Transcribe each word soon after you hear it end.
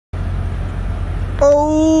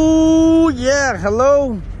Oh yeah,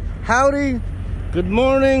 hello, howdy, good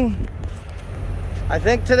morning. I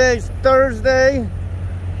think today's Thursday.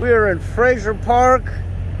 We are in Fraser Park.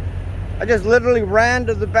 I just literally ran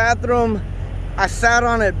to the bathroom. I sat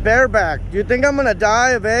on it bareback. Do you think I'm gonna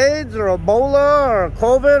die of AIDS or Ebola or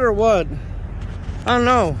COVID or what? I don't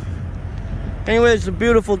know. Anyway, it's a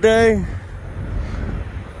beautiful day.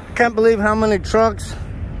 Can't believe how many trucks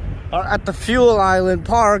are at the fuel island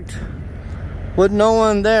parked with no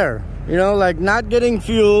one there. You know, like not getting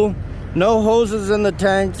fuel, no hoses in the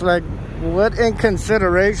tanks. Like, what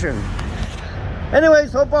inconsideration.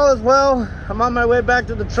 Anyways, hope all is well. I'm on my way back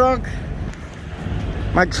to the truck.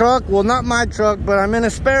 My truck, well, not my truck, but I'm in a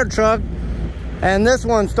spare truck, and this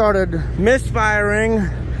one started misfiring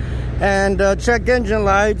and check engine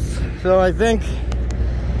lights. So I think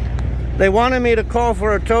they wanted me to call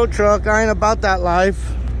for a tow truck. I ain't about that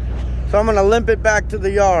life, so I'm gonna limp it back to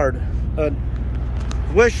the yard.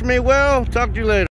 Wish me well. Talk to you later.